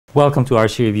Welcome to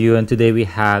RC Review, and today we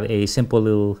have a simple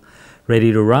little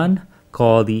ready to run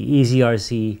called the Easy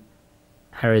RC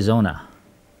Arizona.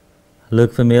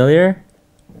 Look familiar?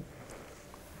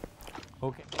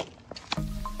 Okay.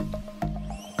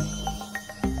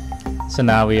 So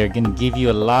now we are going to give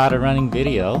you a lot of running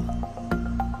video.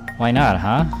 Why not,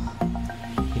 huh?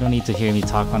 You don't need to hear me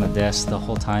talk on the desk the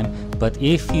whole time, but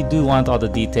if you do want all the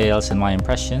details and my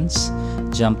impressions,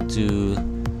 jump to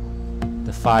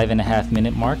the 5.5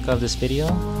 minute mark of this video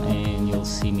and you'll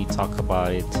see me talk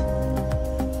about it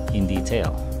in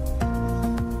detail.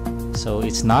 So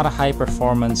it's not a high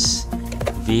performance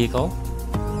vehicle.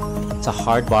 It's a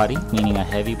hard body, meaning a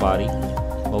heavy body,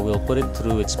 but we'll put it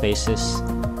through its paces.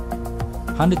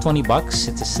 120 bucks.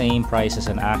 It's the same price as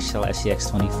an actual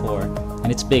SCX24,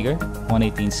 and it's bigger,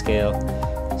 1/18 scale.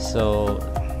 So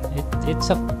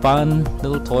it's a fun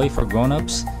little toy for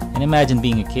grown-ups. And imagine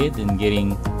being a kid and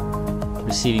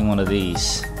receiving one of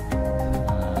these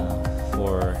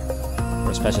for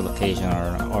a special occasion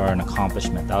or an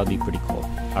accomplishment. That would be pretty cool.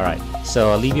 Alright, so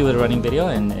I'll leave you with a running video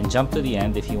and jump to the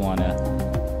end if you want to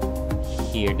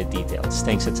hear the details.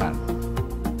 Thanks a ton.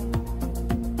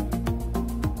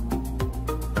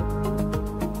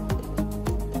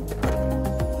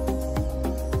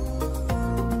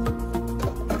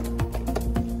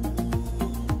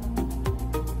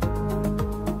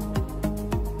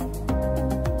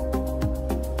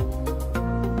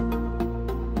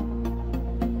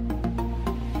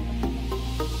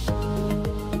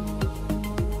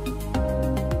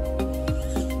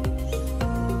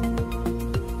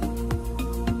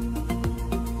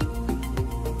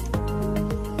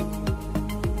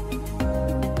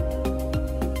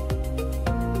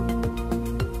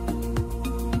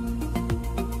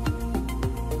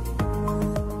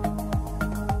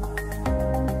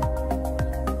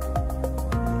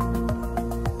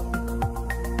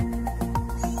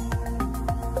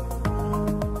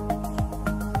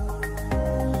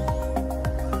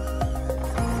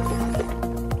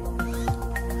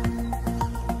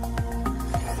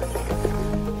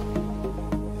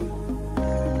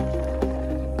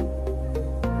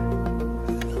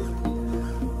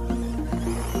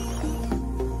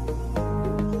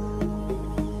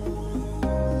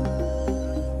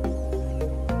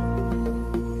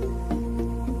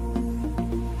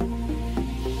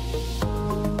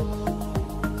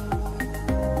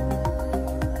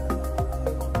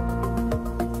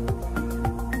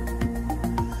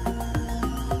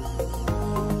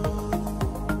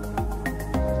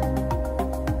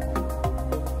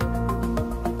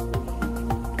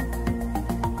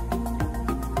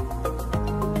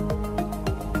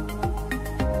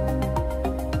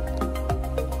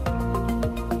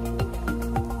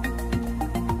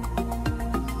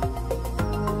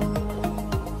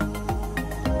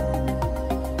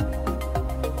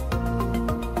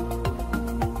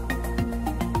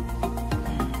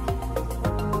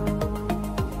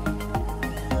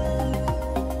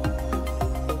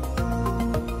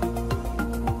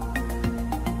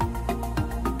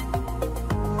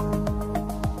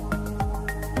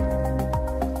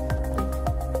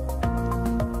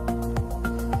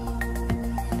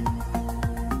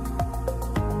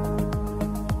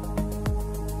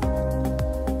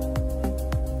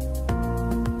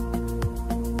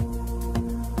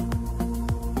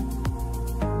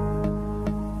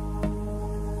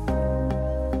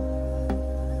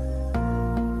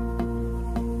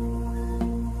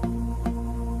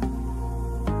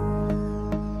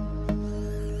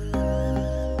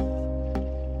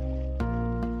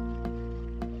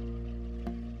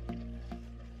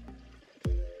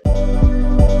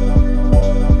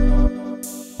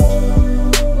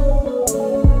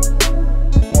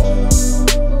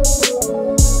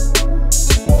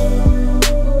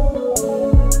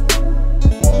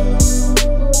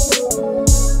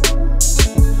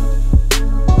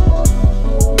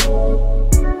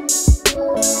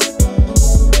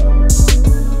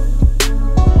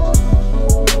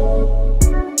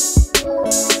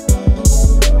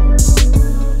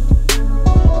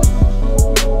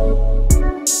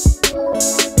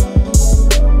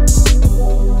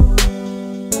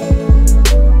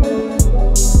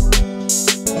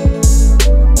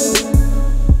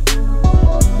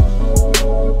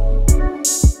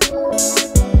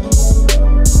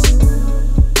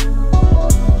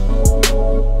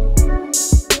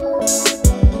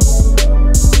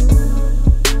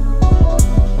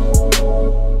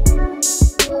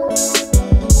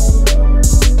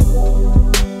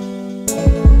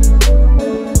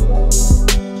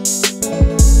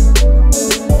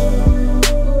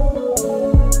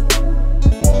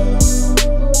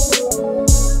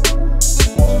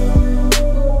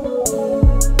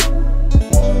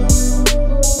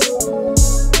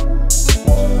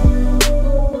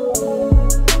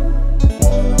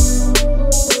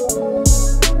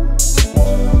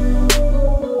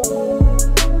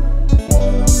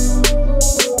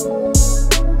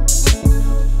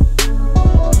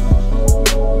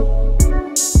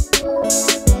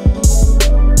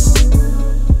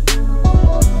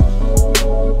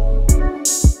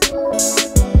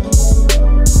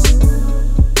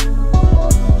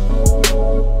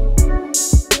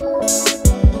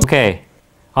 Okay,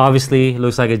 obviously it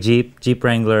looks like a Jeep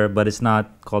Wrangler, but it's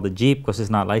not called a Jeep because it's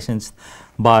not licensed.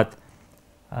 But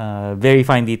very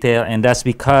fine detail, and that's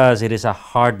because it is a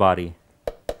hard body.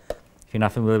 If you're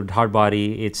not familiar with hard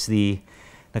body, it's the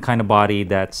kind of body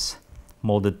that's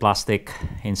molded plastic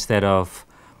instead of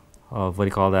what do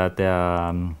you call that,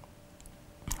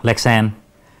 Lexan,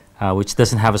 which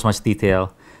doesn't have as much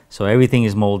detail. So everything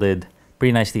is molded,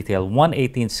 pretty nice detail.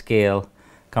 1/18 scale,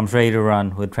 comes ready to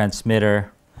run with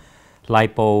transmitter,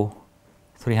 LiPo,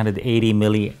 380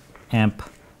 milliamp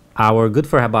hour, good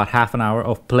for about half an hour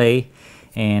of play,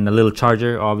 and a little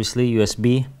charger, obviously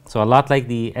USB. So a lot like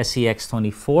the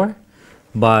SCX24,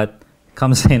 but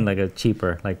comes in like a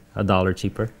cheaper, like $1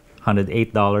 cheaper,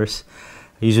 $108.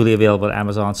 Usually available at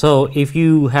Amazon. So if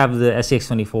you have the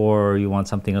SCX24 or you want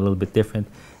something a little bit different,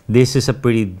 this is a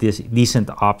pretty decent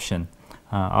option.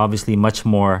 Obviously much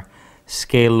more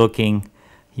scale looking.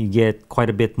 You get quite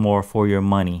a bit more for your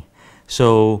money.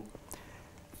 So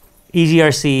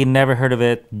EGRC, never heard of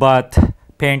it, but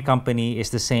parent company is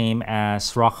the same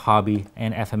as Rock Hobby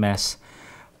and FMS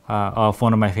of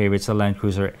one of my favorites, the Land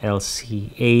Cruiser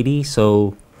LC80.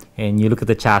 So, and you look at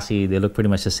the chassis, they look pretty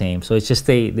much the same. So it's just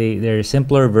they're a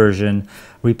simpler version,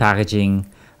 repackaging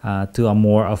to a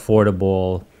more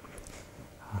affordable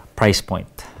price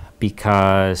point,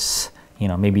 because, you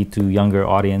know, maybe to younger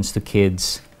audience, to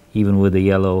kids, even with the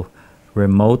yellow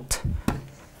remote.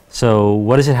 So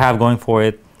what does it have going for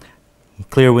it?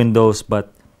 Clear windows,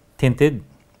 but tinted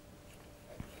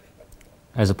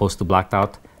as opposed to blacked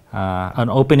out. An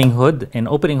opening hood, and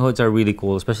opening hoods are really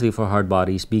cool, especially for hard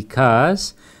bodies,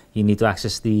 because you need to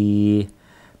access the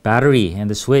battery and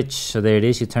the switch. So there it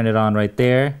is, you turn it on right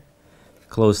there,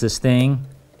 close this thing,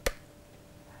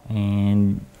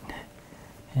 and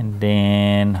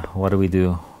then what do we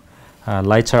do?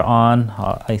 Lights are on,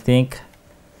 I think.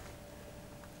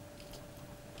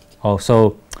 Oh,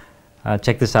 so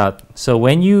check this out. So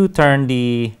when you turn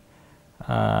the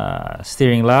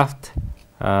steering left,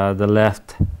 the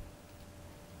left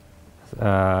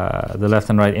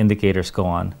and right indicators go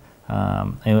on.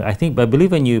 And I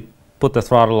believe when you put the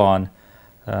throttle on,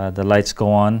 the lights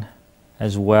go on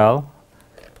as well.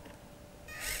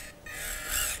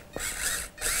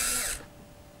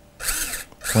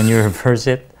 When you reverse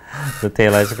it, the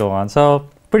tail lights go on. So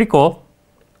pretty cool.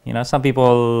 You know, some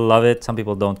people love it, some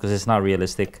people don't, because it's not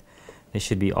realistic. They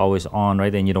should be always on,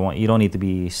 right? And you don't need to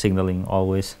be signaling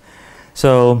always.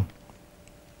 So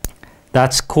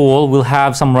that's cool. We'll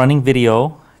have some running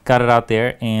video, got it out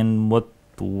there, and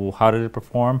how did it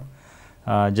perform?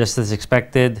 Just as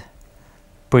expected,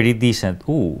 pretty decent.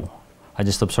 Ooh, I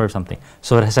just observed something.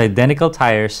 So it has identical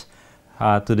tires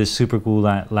to the super cool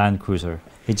Land Cruiser.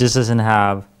 It just doesn't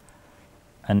have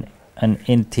an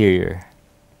interior.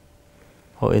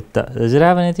 Oh, does it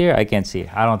have an interior? I can't see.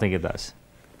 I don't think it does.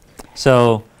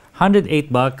 So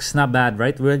 $108, not bad,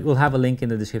 right? We'll have a link in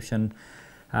the description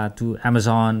to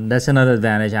Amazon. That's another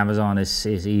advantage. Amazon is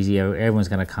easy. Everyone's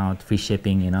gonna count free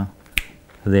shipping, you know,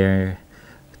 there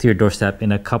to your doorstep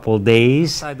in a couple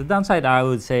days. The downside, I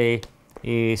would say,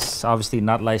 is obviously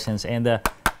not licensed and the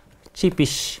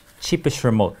cheapish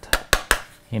remote.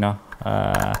 You know,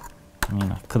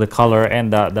 the color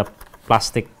and the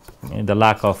plastic, the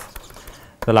lack of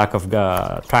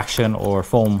traction or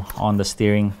foam on the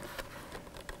steering.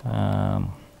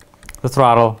 The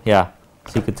throttle, yeah,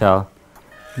 so you could tell,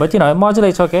 but you know, it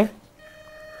modulates okay.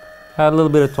 Had a little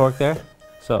bit of torque there,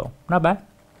 so not bad.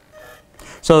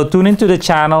 So tune into the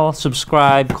channel,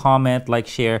 subscribe, comment, like,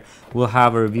 share. We'll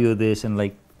have a review of this and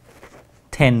like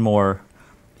 10 more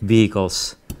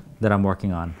vehicles that I'm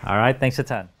working on. All right, thanks a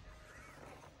ton.